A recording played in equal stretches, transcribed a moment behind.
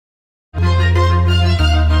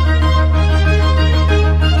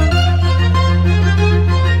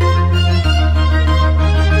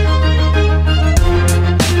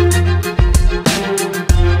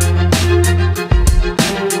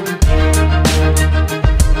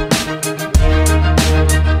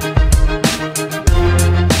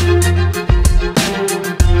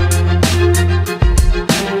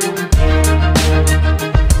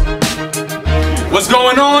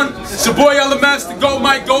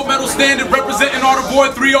white gold medal standard representing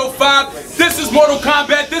ARTOFWAR305. This is Mortal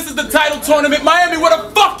Kombat. This is the title tournament. Miami, where the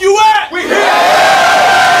fuck you at? We here!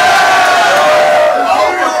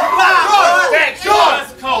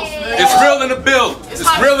 It's real in the build. It's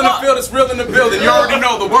real in the field. It's real in the building. You already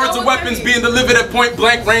know the words of weapons being delivered at point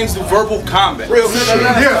blank range through verbal combat.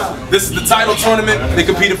 This is the title tournament. They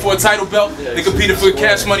competed for a title belt. They competed for a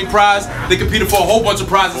cash money prize. They competed for a whole bunch of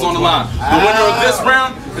prizes on the line. The winner of this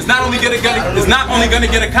round is not only going to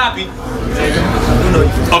get a copy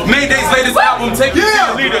of Mayday's latest album, Take It to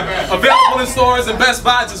the Leader, available in stores and Best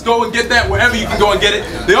Buy. Just go and get that wherever you can go and get it.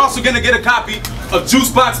 They're also going to get a copy of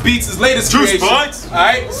Juicebox Beats' latest creation. Alright?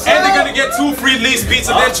 And they're going to get 2 free lease beats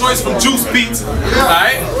of their choice from Juice Beats.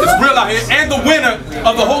 Alright? It's real out here. And the winner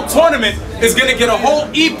of the whole tournament is going to get a whole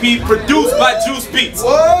EP produced by Juice Beats.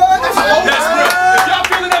 That's real. If y'all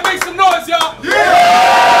feeling that, make some noise, y'all.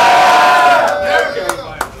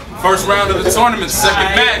 First round of the tournament,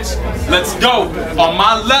 second match. Let's go. On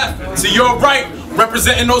my left to your right,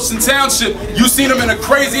 representing Ocean TownShip. You seen him in a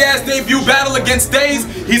crazy ass debut battle against Days.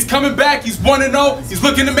 He's coming back. He's 1-0. He's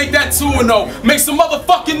looking to make that 2-0. Make some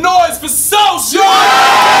motherfucking noise for Soch.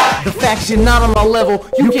 The facts, you're not on my level.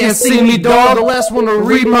 You can't see me, dog. The last one to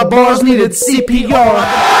read my bars needed CPR.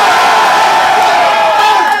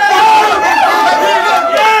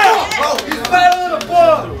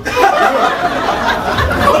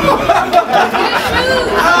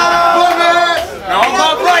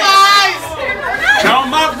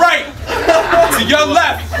 To your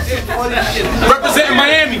left, representing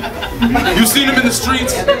Miami. You seen him in the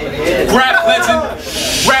streets. Graff legend,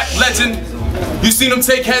 rap legend. You seen him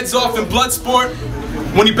take heads off in Bloodsport.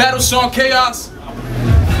 When he battled Kaos,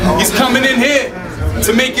 he's coming in here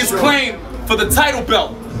to make his claim for the title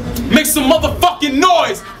belt. Make some motherfucking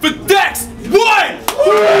noise for DEX-1!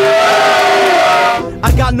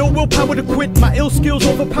 I got no willpower to quit. My ill skills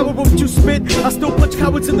overpower what you spit. I still punch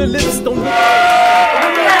cowards in the lips. Don't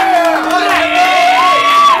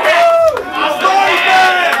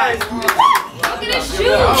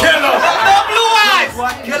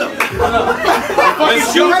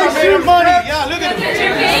Let's go.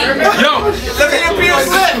 Yo,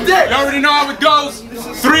 you already know how it goes.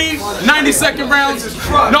 3 90-second rounds,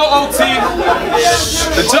 no OT.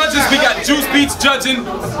 The judges, we got Juice Beats judging.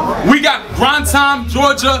 We got Grind Time,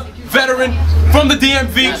 Georgia, veteran from the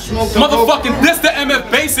DMV. Motherfucking, this the MF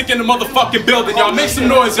Basic in the motherfucking building, y'all. Make some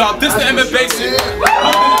noise, y'all. This the MF Basic.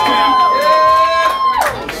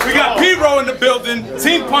 We got P-Row in the building,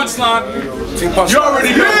 Team Punchline. You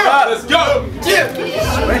already know. Let's go.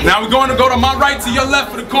 Now we're going to go to my right to your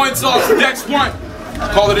left for the coin toss. DEX-1.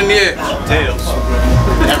 Call it in the air. Tails.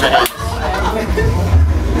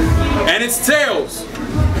 And it's tails.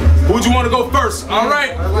 Who would you want to go first? All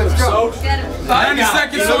right. Let's go. 90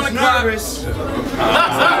 seconds on the clock.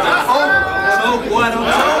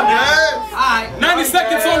 90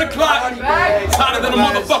 seconds on the clock. It's hotter than a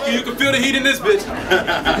motherfucker. You can feel the heat in this bitch.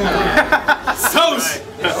 Soch,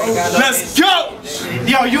 let's go.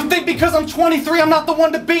 Yo, you think because I'm 23 I'm not the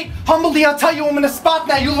one to beat? Humbly I'll tell you I'm in a spot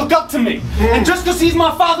now, you look up to me. And just cause he's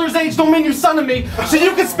my father's age don't mean you son of me. So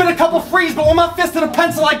you can spit a couple frees, but with my fist and a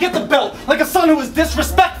pencil I get the belt. Like a son who is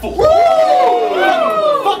disrespectful.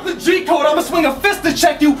 Fuck the G-code, I'ma swing a fist to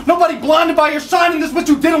check you. Nobody blinded by your shine and this what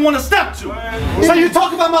you didn't want to step to. So you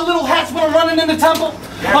talk about my little hats when I'm running in the temple?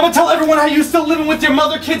 I'ma tell everyone how you still living with your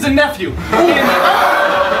mother, kids, and nephew.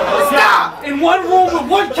 Stop! In one room with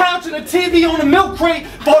one couch and a TV on a milk crate,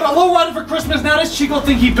 bought a lowrider for Christmas, now this Chico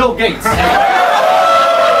think he Bill Gates.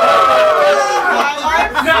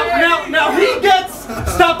 Now he gets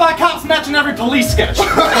stopped by cops matching every police sketch.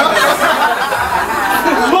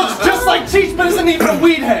 Looks just like Cheech, but isn't even a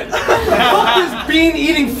weed head. Fuck this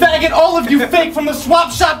bean-eating faggot, all of you fake, from the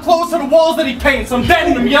swap shop clothes to the walls that he paints. I'm dead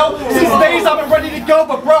in them, yo. Since days I've been ready to go,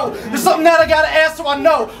 but bro, there's something that I gotta ask so I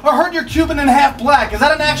know. I heard you're Cuban and half black. Is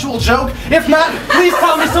that an actual joke? If not, please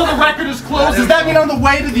tell me so the record is closed. Does that mean on the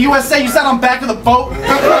way to the USA you sat on back of the boat?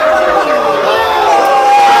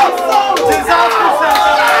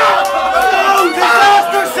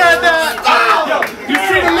 Disaster said that! You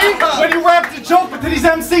see to me? When you rap the joke, but to these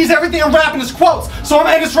MCs, everything I'm rapping is quotes. So I'm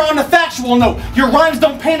ending this round on a factual note. Your rhymes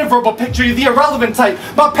don't paint a verbal picture, you're the irrelevant type.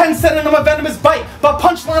 My pen's sending him a venomous bite. My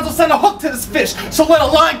punchlines will send a hook to this fish. So let a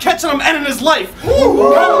line catch him ending his life.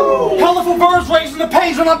 Colorful verbs raising the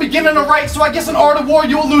page when I'm beginning to write. So I guess in Art of War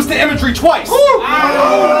you will lose the imagery twice.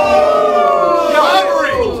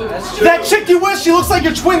 That chick you wish, she looks like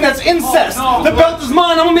your twin, that's incest. The belt is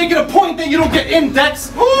mine, I'm gonna make it a point that you don't get index.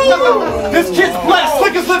 This kid's blessed,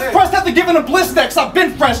 slick as lips pressed after giving a blistex. I've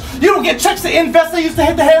been fresh, you don't get checks to invest. I used to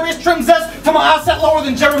hit the hairiest trim zest till my eyes sat lower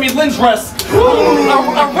than Jeremy Lynn's rest. I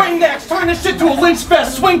Dex, turn this shit to a lynch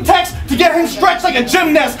fest. Swing text to get him stretched like a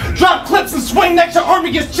gymnast. Drop clips and swing next, your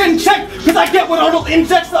army gets chin checked. Cause I get what Arnold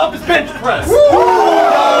injects to up his bench press.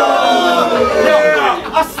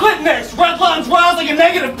 I slit next, red lines rise like a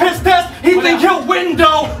negative piss test. He think he'll win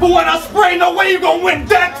though, but when I spray, no way you gon' win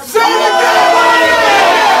Dex. Say it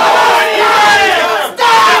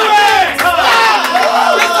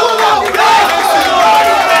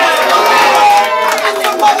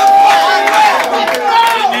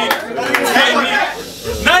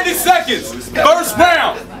First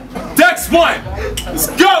round, DEX-1. Let's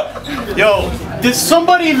go. Yo, did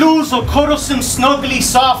somebody lose a cuddlesome, snuggly,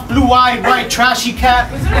 soft, blue-eyed, white, trashy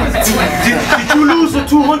cat? Did you lose a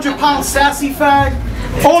 200-pound sassy fag?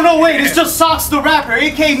 Oh no, wait, it's just Soch the rapper,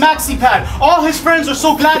 aka Maxi Pad. All his friends are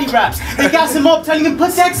so glad he raps. They gas him up, telling him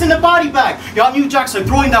put Dex in the body bag. Y'all new jacks are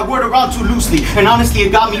throwing that word around too loosely, and honestly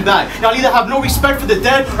it got me bad. Y'all either have no respect for the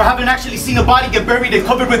dead or haven't actually seen a body get buried and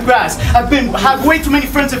covered with grass. I've had way too many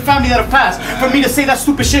friends and family that have passed for me to say that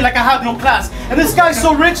stupid shit like I have no class. And this guy's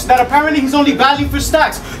so rich that apparently he's only battling for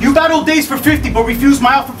stacks. You battle days for 50 but refuse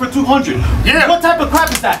my offer for 200. Yeah. What type of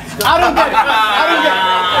crap is that? I don't get it. I don't get it.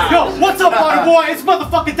 Yo, what's up, party boy? It's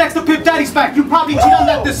motherfucking Dex the Pip Daddy's back. You probably cheat on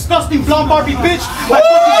that disgusting blonde Barbie bitch.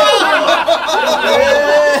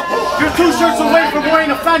 You're 2 shirts away from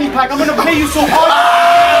wearing a fanny pack. I'm gonna play you so hard.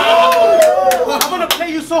 I'm gonna play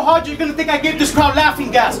you so hard you're gonna think I gave this crowd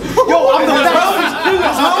laughing gas. Yo, I'm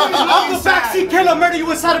the backseat killer. Murder you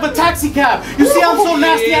inside of a taxi cab. You see I'm so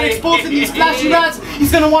nasty at exposing these flashy rats.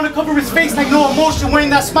 He's gonna want to cover his face like no emotion wearing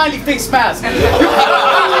that smiley face mask. You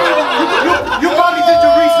probably did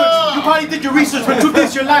your research. You probably did your research, but truth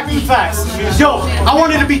is you're lacking fast. Yo, I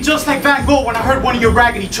wanted to be just like Van Gogh when I heard one of your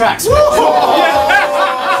raggedy tracks. Go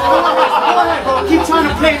ahead, bro. Keep trying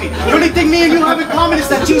to play me. The only thing me and you have in common is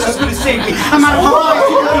that Jesus could have saved me. I'm out of my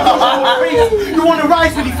mind. You want to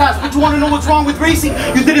rise really fast, but you want to know what's wrong with racing.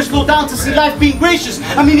 You didn't slow down to see life being gracious.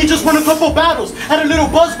 I mean, you just won a couple battles, had a little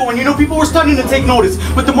buzz going. You know, people were starting to take notice.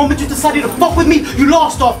 But the moment you decided to fuck with me, you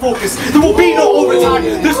lost all focus. There will be no overtime.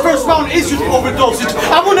 This first round is just overdosage.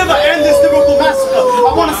 I will never end this lyrical massacre.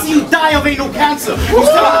 I want to see you die of anal cancer.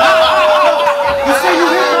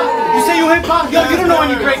 You say you hip hop? Yo, you don't know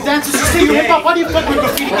any break dancers. You say you hip hop? Why do you fuck with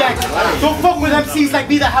graffiti gangs? Don't fuck with MCs like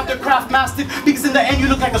me that have their craft mastered, because in the end you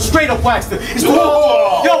look like a straight up waxter. It's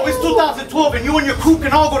 2012 and you and your crew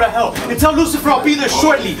can all go to hell. And tell Lucifer I'll be there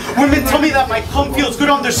shortly. Women tell me that my cum feels good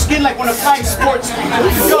on their skin like when applying sports.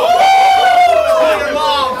 Yo.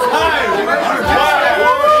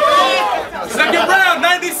 Second round,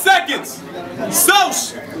 90 seconds.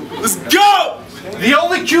 Soch, let's go. The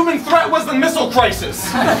only Cuban threat was the missile crisis.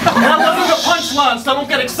 And I wasn't the punchline, so don't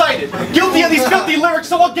get excited. Guilty of these filthy lyrics,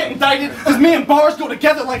 so I'll get indicted. Cause me and bars go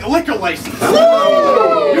together like a liquor license.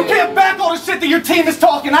 You can't back all the shit that your team is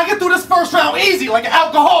talking. I get through this first round easy like an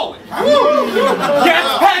alcoholic. Yeah,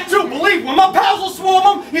 it's packed too, believe me. When my pals will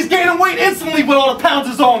swarm him, he's gaining weight instantly when all the pounds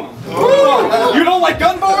is on him. You don't like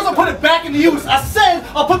gun bars? I'll put it back into use. I said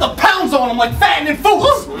I'll put the pounds on him like fattening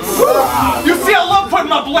fools. You see, I love putting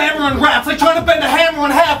my blammer in raps. Like trying to bend a hammer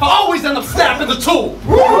in half, I always end up snapping the tool.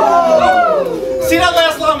 See, that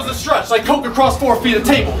last line was a stretch, like coke across 4 feet of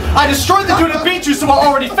table. I destroyed the dude that beat you, so I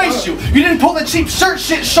already faced you. You didn't pull the cheap shirt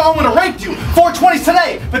shit Sean would have raped you. 420s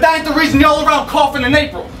today, but that ain't the reason y'all around coughing in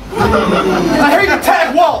April. I hear you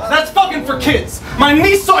tag walls, that's fucking for kids. My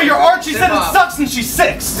niece saw your art, she said it sucks and she's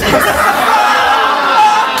 6.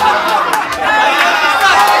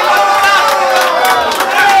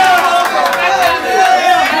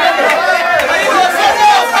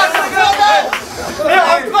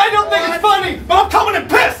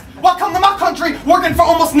 Working for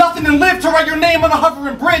almost nothing and live to write your name on a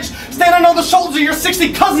hovering bridge, standing on the shoulders of your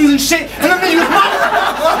 60 cousins and shit, and then they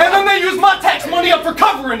use my tax money up for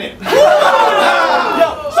covering it. Yo,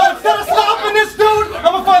 so instead of stopping this dude,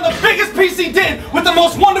 I'm gonna find the biggest piece he did with the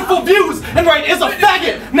most wonderful views and write "is a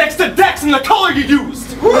faggot" next to Dex and the color you used.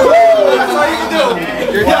 That's all you can do.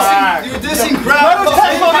 You're dissing Graff.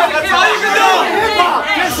 That's all you can do.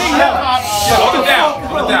 Dissing hip-hop. Hold it down.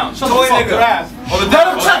 Hold it down. Toy nigga. Let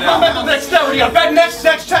them check my mental dexterity. I bet next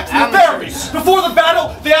checks my therapy. Before the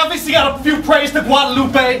battle, they obviously got a few praise to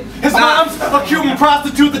Guadalupe. His mom's a Cuban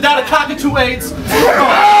prostitute that died of cockatoo AIDS. You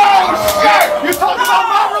talk about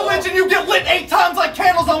my religion, you get lit 8 times like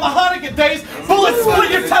candles on my Hanukkah days. Bullets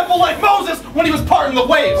split your temple like Moses when he was parting the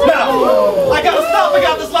waves. Now, I gotta stop, I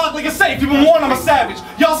got this locked like a safe. You've been warned I'm a savage.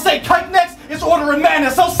 Y'all say kite next, it's order and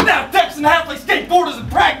madness. I'll snap Dex in half like skateboarders in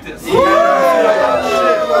practice.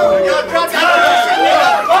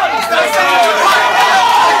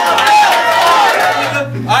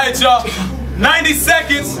 Alright, y'all. 90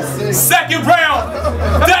 seconds, second round.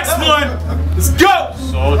 DEX-1.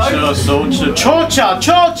 Chocha,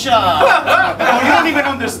 Chocha. Oh, you don't even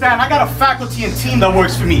understand. I got a faculty and team that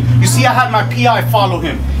works for me. You see, I had my PI follow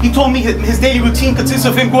him. He told me his daily routine consists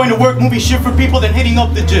of him going to work, moving shit for people, then hitting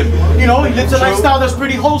up the gym. You know, he lives a lifestyle that's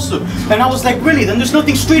pretty wholesome. And I was like, really? Then there's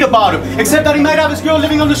nothing street about him, except that he might have his girl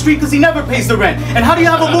living on the street because he never pays the rent. And how do you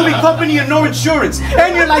have a moving company and no insurance?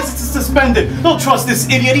 And your license is suspended. Don't trust this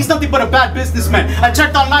idiot. He's nothing but a bad businessman. I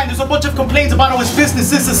checked online. There's a bunch of complaints about how his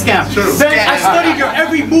business is a scam. Then I studied your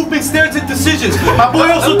every movement, stares, and decisions. My boy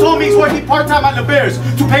also told me he's working part-time at the Bears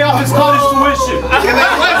to pay off his college tuition.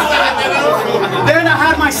 Then I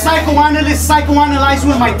had my psychoanalyst psychoanalyze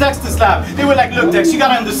me in my Dexter's lab. They were like, look, Dex, you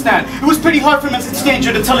gotta understand. It was pretty hard for him as a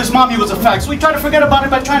stranger to tell his mom he was a fact. So he tried to forget about it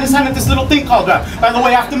by trying to sign up this little thing called Graff. By the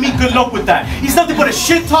way, after me, good luck with that. He's nothing but a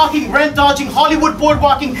shit-talking, rent-dodging, Hollywood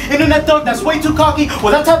boardwalking, internet thug that's way too cocky.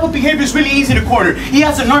 Well, that type of behavior is really easy to corner. He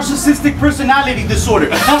has a narcissistic personality disorder.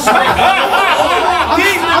 That's right.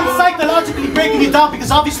 I'm psychologically breaking it down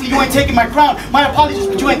because obviously you ain't taking my crown. My apologies,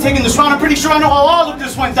 but you ain't taking this round. I'm pretty sure I know how all of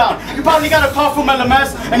this went down. You probably got a call from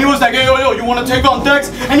LMS and he was like, hey, yo, you want to take on Dex?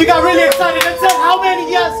 And you got really excited and said, how many?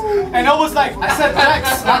 Yes. And I was like, I said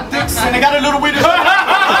Dex, not Dix. And it got a little weird. It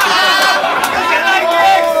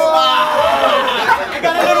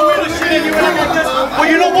got a little weird shit and you were like, well,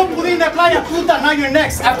 you know what, Pulina Playa Puta, now you're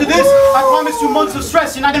next. After this, I promise you months of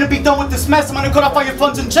stress. You're not gonna be done with this mess. I'm gonna cut off all your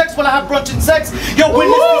funds and checks while I have brunch and sex. Yo,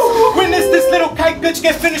 witness this little kike bitch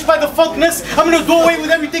get finished by the funkness. I'm gonna do away with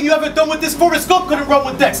everything you ever done with this. Forrest Gump couldn't run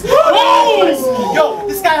with Dex. Yo,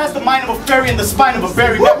 this guy has the mind of a fairy and the spine of a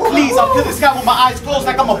berry. Now please, I'll kill this guy with my eyes closed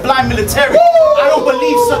like I'm a blind military. I don't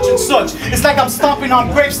believe such and such. It's like I'm stomping on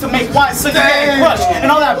grapes to make wine so you're getting crushed. And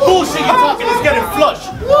all that bullshit you're talking is getting flushed.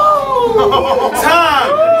 Time!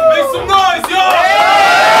 Make some noise, yo!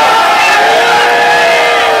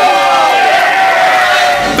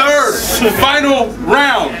 Third, final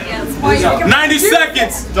round. 90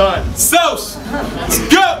 seconds. Done. Soch, let's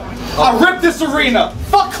go! I rip this arena.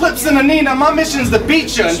 Fuck clips and Anina. My mission's to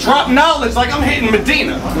beat you and drop knowledge like I'm hitting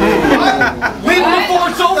Medina. Leave them before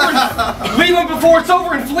it's over. Leave them before it's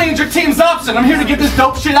over and flee your team's option. I'm here to get this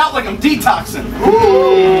dope shit out like I'm detoxing.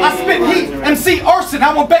 I spit heat, MC arson.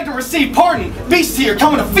 I won't beg to receive pardon. Beast here,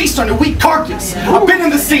 coming to feast on your weak carcass. I've been in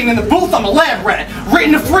the scene, in the booth, I'm a lab rat.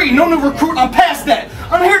 Written to free, no new recruit, I'm past that.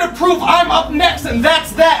 I'm here to prove I'm up next, and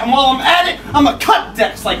that's that. And while I'm at it, I'm a cut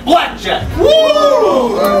Dex like blackjack.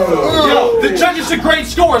 Yo, the judges should grade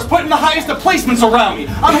scores, putting the highest of placements around me.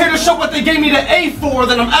 I'm here to show what they gave me the A for,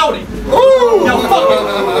 then I'm outing. Yo, fuck it.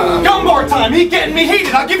 Gumball time, he getting me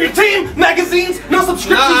heated. I'll give your team magazines, no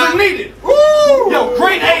subscriptions are needed. Yo,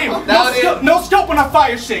 great aim. No scope when I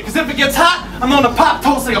fire shit, cause if it gets hot, I'm gonna pop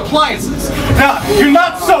toasting appliances. Now, you're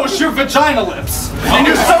not Soch, you're vagina lips. And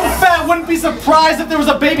you're so fat, wouldn't be surprised if there was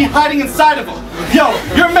a baby hiding inside of him. Yo,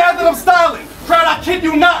 you're mad that I'm styling. Crowd, I kid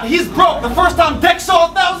you not, he's broke. The first time Dex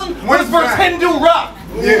saw 1,000 was versus Hindu Rock.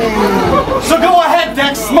 So go ahead,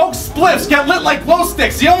 Dex, smoke spliffs, get lit like glow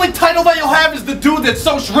sticks. The only title that you'll have is the dude that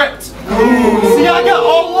Soch ripped. See, I got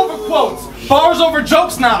all over quotes. Bars over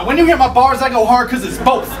jokes now. When you hear my bars, I go hard because it's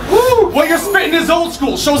both. What you're spitting is old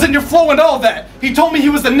school, shows in your flow and all that. He told me he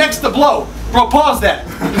was the next to blow. Bro, pause that.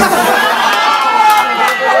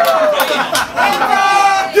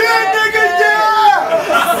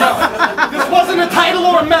 This wasn't a title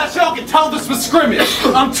or a match, y'all can tell this was scrimmage.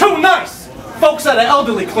 I'm too nice. Folks at an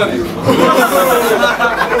elderly clinic.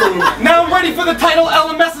 Now I'm ready for the title.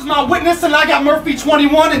 LMS is my witness, and I got Murphy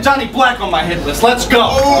 21 and Johnny Black on my hit list. Let's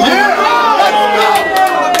go.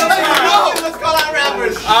 Let's call out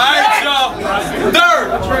rappers. Alright, y'all.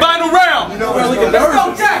 Third, final round. Let's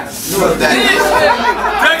go, Dex.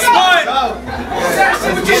 DEX-1.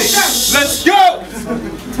 Let's go.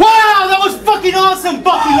 Wow, that was fucking awesome,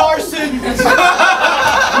 Bucky Larson.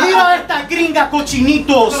 Mira esta gringa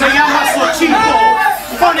cochinito, se llama Sochito.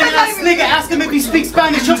 Funny ass nigga, ask him if he speaks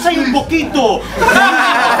Spanish, he'll say un poquito.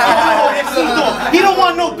 He don't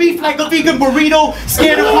want no beef like a vegan burrito.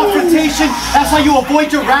 Scared of confrontation, that's how you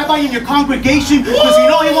avoid your rabbi in your congregation. Because you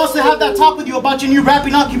know he wants to have that talk with you about your new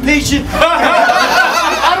rapping occupation.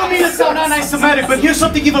 I don't mean to sound anti-Semitic, but here's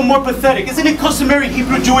something even more pathetic. Isn't it customary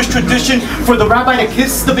Hebrew Jewish tradition for the rabbi to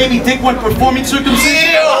kiss the baby dick when performing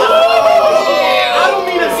circumcision?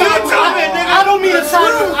 I don't mean to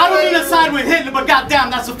side with Hitler, but goddamn,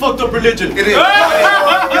 that's a fucked up religion. It is. Yo,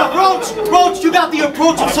 Roach, you got the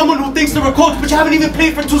approach of someone who thinks they're a coach, but you haven't even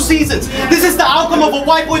played for 2 seasons. This is the outcome of a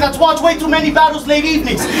white boy that's watched way too many battles late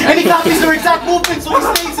evenings, and he copies their exact movements so he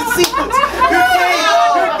stays in sequence. You're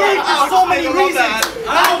gay for so many reasons.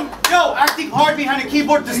 Yo, acting hard behind a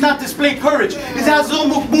keyboard does not display courage. His has his own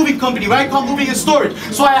moving company, right? Called Moving and Storage.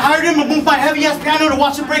 So I hired him to move my heavy-ass piano to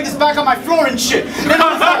watch it break his back on my floor and shit. Then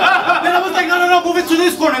I was like, no, move it to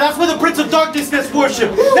this corner. That's where the Prince of Darkness gets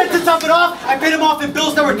worship. Then to top it off, I paid him off in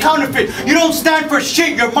bills that were counterfeit. You don't stand for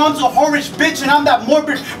shit. Your mom's a whorish bitch, and I'm that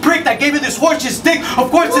morbid prick that gave you this horse's dick. Of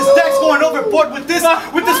course, his deck's going overboard with this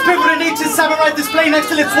pivot and ancient samurai displaying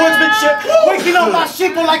excellent swordsmanship. Waking up my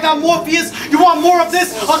sheeple like I'm Morpheus. You want more of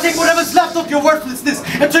this? I'll take whatever's left of your worthlessness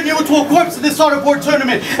and turn you into a corpse in this ARTOFWAR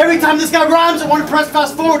tournament. Every time this guy rhymes, I want to press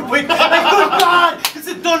fast forward quick. Like, good God, is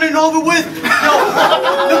it done and over with? Yo,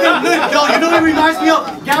 look at him, yo, you know what he reminds me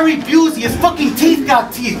of? Gary Busey, his fucking teeth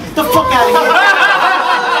got teeth. The fuck out of here.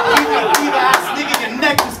 You ass nigga, your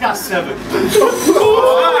neck just got severed. Make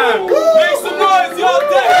some noise, y'all.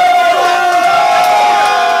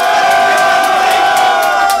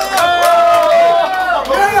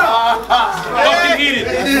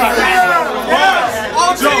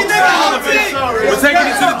 We're taking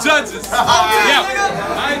it to the judges. Yeah.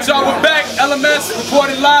 Alright, y'all, we're back. LMS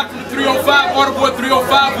recorded live from the 305,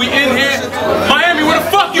 ARTOFWAR305. We in here. Miami, where the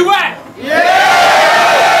fuck you at?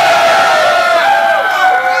 Yeah!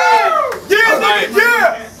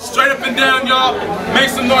 Straight up and down, y'all. Make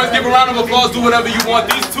some noise, give a round of applause, do whatever you want.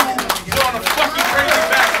 These two are on a fucking crazy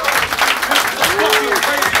battle. This is a fucking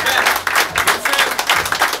crazy battle.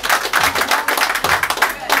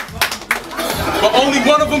 But only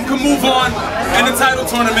one of them can move on in the title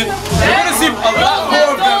tournament. You're gonna see a lot more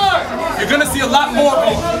of them. You're gonna see a lot more of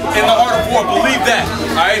them in the ARTOFWAR. Believe that,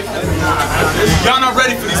 alright? Y'all not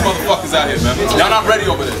ready for these motherfuckers out here, man. Y'all not ready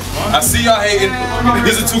over there. I see y'all hating.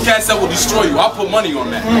 These are two cats that will destroy you. I'll put money on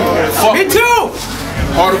that. Fuck me too!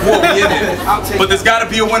 ARTOFWAR, we in there. But there's gotta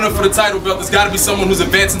be a winner for the title belt. There's gotta be someone who's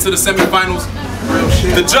advancing to the semifinals.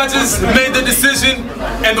 The judges made the decision,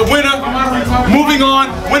 and the winner, moving on,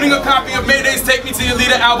 winning a copy of Mayday's Take Me to Your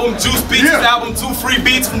Leader album, Juice Beats' album, 2 free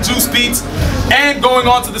beats from Juice Beats, and going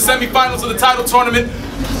on to the semifinals of the title tournament.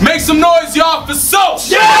 Make some noise, y'all, for Soch!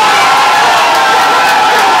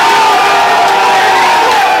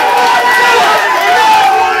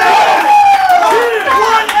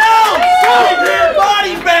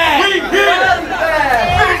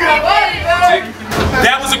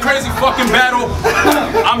 That was a crazy fucking battle.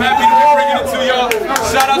 I'm happy to be bringing it to y'all.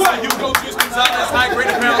 Shout out to Hugo Juice Gonzalez, High Grade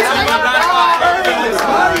Apparel, Shout out to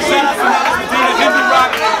Handz, Medina, Indie Rock,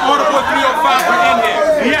 ARTOFWAR305 for in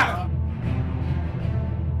here. Yeah.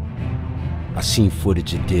 I seen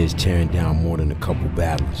footage of Diz tearing down more than a couple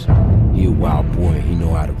battles. He a wild boy and he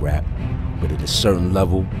know how to rap. But at a certain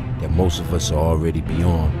level that most of us are already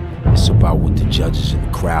beyond, it's about what the judges and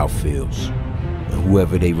the crowd feels. And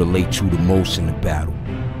whoever they relate to the most in the battle.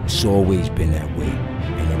 It's always been that way,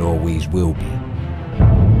 and it always will be.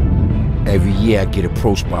 Every year I get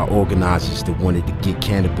approached by organizers that wanted to get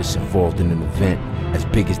cannabis involved in an event as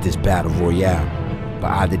big as this battle royale.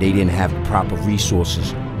 But either they didn't have the proper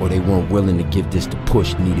resources, or they weren't willing to give this the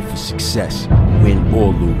push needed for success, win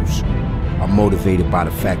or lose. I'm motivated by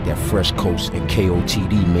the fact that Fresh Coast and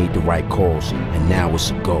KOTD made the right calls, and now it's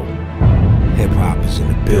a go. Hip hop is in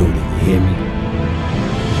the building, you hear me?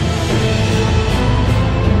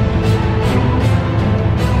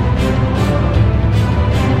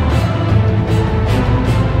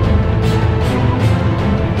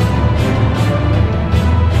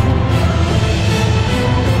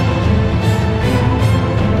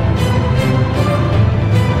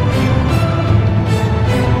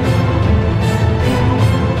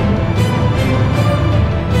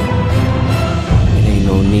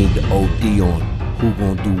 Who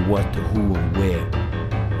gonna do what to who and where.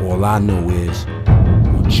 All I know is,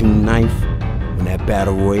 on June 9th, when that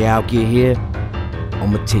battle royale get here,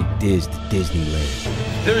 I'ma take Diz to Disneyland.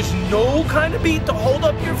 There's no kind of beat to hold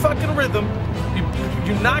up your fucking rhythm.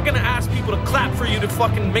 You're not gonna ask people to clap for you to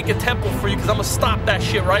fucking make a tempo for you, because I'm gonna stop that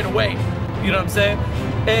shit right away. You know what I'm saying?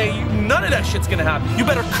 Hey, none of that shit's gonna happen. You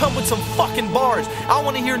better come with some fucking bars. I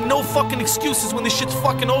wanna hear no fucking excuses when this shit's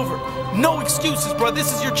fucking over. No excuses, bro.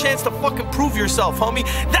 This is your chance to fucking prove yourself, homie.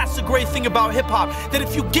 That's the great thing about hip-hop. That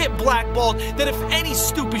if you get blackballed, that if any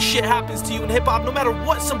stupid shit happens to you in hip-hop, no matter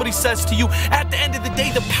what somebody says to you, at the end of the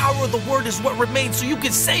day, the power of the word is what remains, so you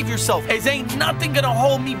can save yourself. Hey, there ain't nothing gonna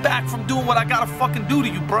hold me back from doing what I gotta fucking do to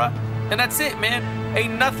you, bruh. And that's it, man.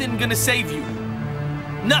 Ain't nothing gonna save you.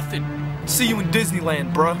 Nothing. See you in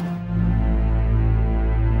Disneyland, bruh.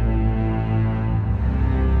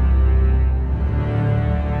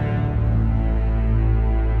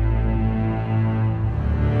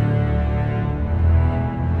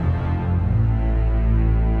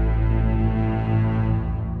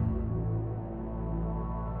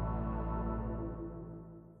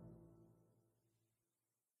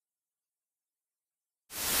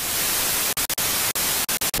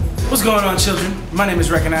 What's going on, children? My name is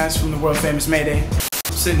Recognized from the world famous Mayday.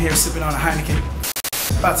 I'm sitting here sipping on a Heineken,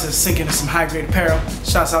 about to sink into some high-grade apparel.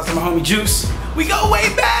 Shouts out to my homie Juice. We go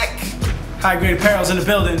way back! High-grade apparel's in the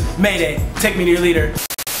building. Mayday, take me to your leader.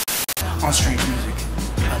 On Strange Music.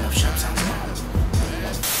 I love Sharp Sounds.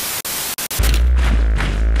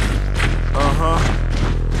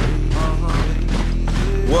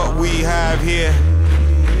 What we have here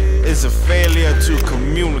is a failure to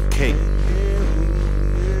communicate.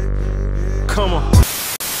 Come on.